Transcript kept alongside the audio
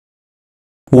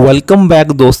Welcome back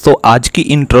दोस्तों। आज की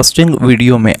इंटरेस्टिंग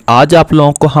वीडियो में आज आप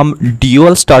लोगों को हम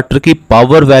DOL स्टार्टर की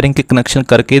पावर वायरिंग के कनेक्शन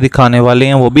करके दिखाने वाले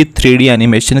हैं, वो भी 3D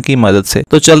एनिमेशन की मदद से।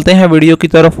 तो चलते हैं वीडियो की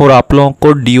तरफ और आप लोगों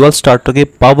को DOL स्टार्टर के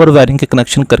पावर वायरिंग के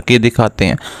कनेक्शन करके दिखाते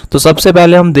हैं। तो सबसे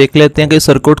पहले हम देख लेते हैं कि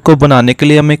सर्किट को बनाने के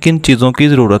लिए हमें किन चीज़ों की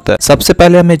ज़रूरत है। सबसे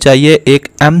पहले हमें चाहिए एक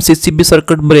MCCB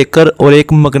सर्किट ब्रेकर और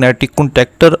एक मैग्नेटिक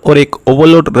कॉन्टैक्टर और एक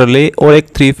ओवरलोड रिले और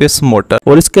एक 3 फेस मोटर।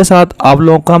 और इसके साथ आप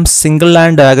लोगों को हम सिंगल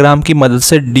लाइन डायग्राम की मदद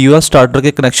से DOL स्टार्टर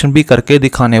के कनेक्शन भी करके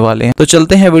दिखाने वाले हैं। तो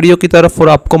चलते हैं वीडियो की तरफ और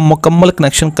आपको मुकम्मल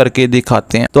कनेक्शन करके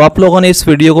दिखाते हैं। तो आप लोगों ने इस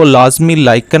वीडियो को लाजमी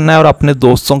लाइक करना है और अपने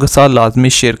दोस्तों के साथ लाजमी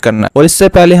शेयर करना है। और इससे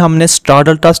पहले हमने स्टार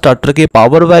डेल्टा स्टार्टर के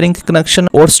पावर वायरिंग के कनेक्शन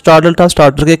और स्टार डेल्टा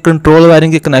स्टार्टर के कंट्रोल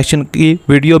वायरिंग के कनेक्शन की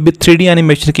वीडियो भी 3D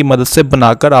एनिमेशन की मदद से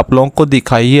बनाकर आप लोगों को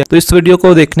दिखाई है। तो इस वीडियो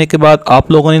को देखने के बाद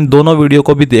आप लोगों ने इन दोनों वीडियो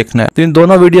को भी देखना है। तो इन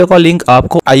दोनों वीडियो का लिंक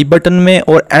आपको आई बटन में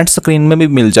और एंड स्क्रीन में भी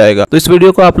मिल जाएगा। तो इस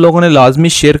वीडियो को आप लोगों ने लाजमी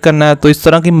शेयर करना है। तो इस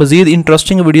तरह की मजीद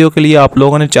इंटरेस्टिंग वीडियो के लिए आप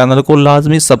लोगों ने चैनल को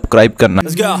लाजमी सब्सक्राइब करना है।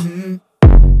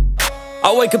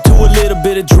 I wake up to a little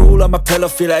bit of drool on my pillow,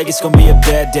 feel like it's gonna be a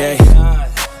bad day.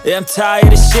 Yeah, I'm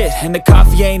tired of shit and the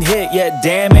coffee ain't hit yet,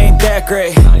 damn ain't that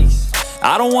great.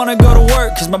 I don't wanna go to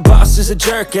work cause my boss is a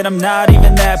jerk and I'm not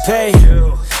even that paid.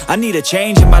 I need a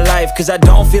change in my life cause I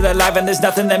don't feel alive and there's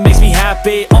nothing that makes me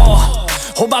happy.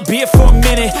 Hold my beer for a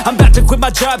minute, I'm about to quit my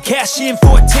job, cash in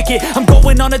for a ticket. I'm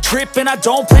going on a trip and I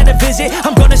don't plan to visit.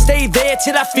 I'm gonna stay there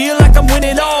till I feel like I'm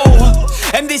winning,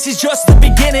 and this is just the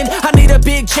beginning. I need a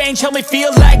big change, help me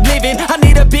feel like living. I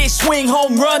need a big swing,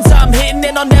 home runs I'm hitting,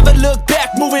 and I'll never look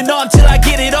back, moving on till I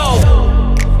get it all.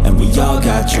 And we all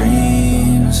got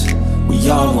dreams, we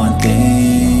all want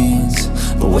things,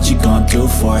 but what you gonna do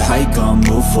for it? How you gonna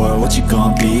move for it? What you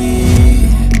gonna be?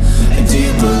 And do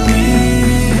you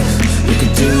believe you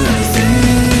can do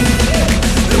anything?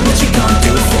 But what you gonna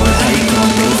do for it? How you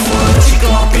gonna move for it? What you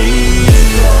gonna be?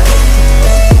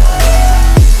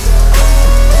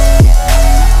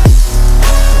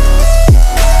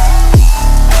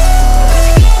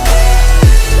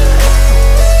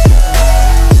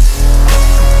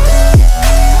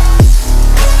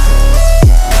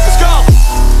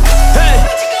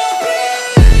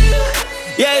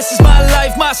 This is my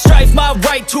life, my strife, my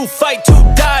right to fight, to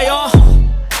die on.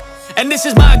 And this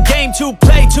is my game to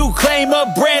play, to claim a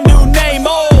brand new name,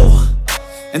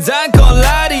 And I ain't gonna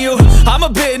lie to you, I'm a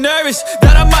bit nervous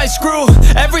that I might screw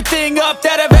everything up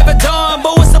that I've ever done.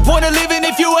 But what's the point of living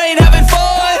if you ain't having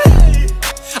fun?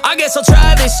 I guess I'll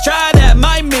try this, try that,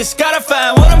 might miss, gotta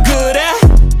find what I'm good at.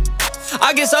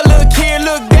 I guess I look here,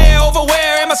 look there, over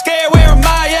where am I scared, where am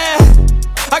I at?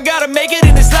 I gotta make it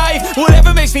in this life,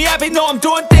 whatever makes me happy, know I'm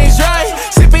doing things right.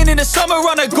 Sipping in the summer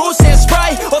on a goose and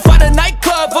Sprite, or find a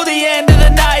nightclub for the end of the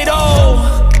night,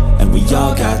 And we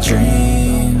all got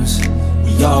dreams,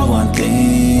 we all want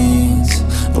things,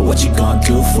 but what you gonna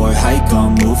do for it? How you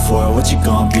gonna move for it? What you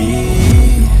gonna be?